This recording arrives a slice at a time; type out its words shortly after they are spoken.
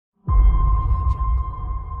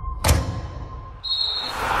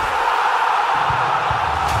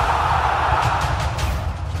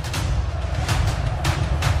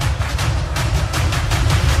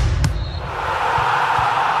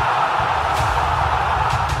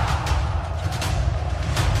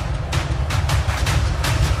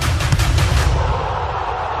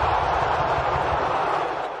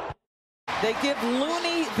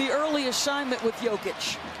assignment with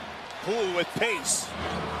Jokic. Poole with pace.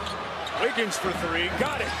 Wiggins for three.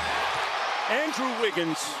 Got it. Andrew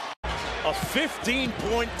Wiggins. A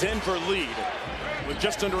 15-point Denver lead with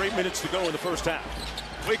just under 8 minutes to go in the first half.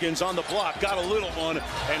 Wiggins on the block, got a little one,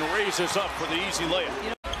 and raises up for the easy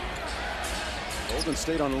layup. Golden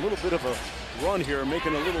State on a little bit of a run here,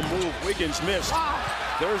 making a little move. Wiggins missed.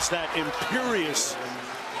 There's that imperious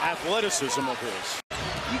athleticism of his.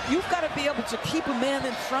 You've got to be able to keep a man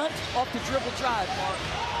in front off the dribble drive, Mark.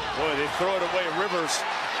 Boy, they throw it away. Rivers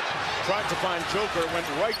tried to find Joker, went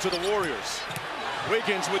right to the Warriors.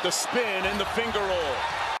 Wiggins with the spin and the finger roll.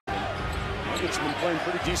 Wiggins been playing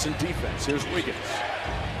pretty decent defense. Here's Wiggins.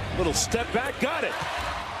 Little step back, got it.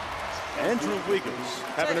 Andrew Wiggins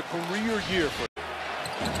having a career year for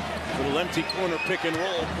him. Little empty corner pick and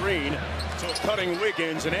roll. Green to a cutting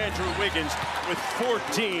Wiggins, and Andrew Wiggins with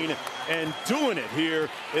 14 and doing it here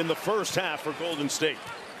in the first half for Golden State.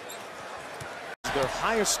 Their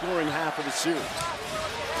highest scoring half of the series.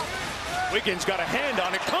 Wiggins got a hand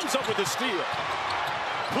on it, comes up with a steal.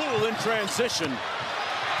 Poole in transition.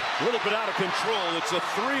 A little bit out of control. It's a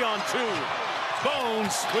 3-on-2.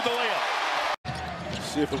 Bones with the layup.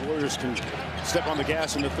 See if the Warriors can step on the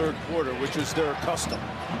gas in the third quarter, which is their custom.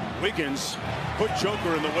 Wiggins put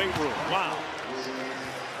Joker in the weight room. Wow.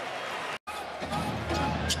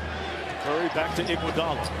 Curry back to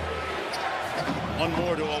Iguodala. One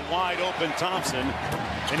more to a wide open Thompson,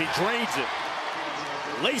 and he drains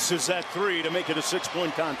it. Laces that three to make it a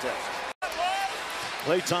 6-point contest.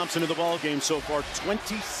 Klay Thompson in the ball game so far,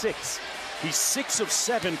 26. He's 6 of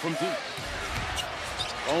 7 from deep.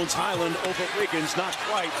 Bones Highland over Wiggins, not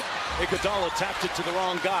quite. Iguodala tapped it to the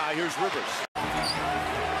wrong guy. Here's Rivers.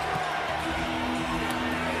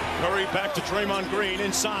 Curry back to Draymond Green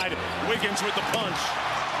inside. Wiggins with the punch.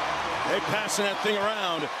 They passing that thing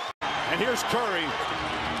around. And here's Curry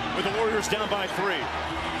with the Warriors down by 3.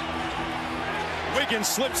 Wiggins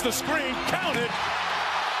slips the screen, counted.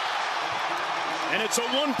 And it's a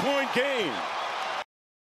 1-point game.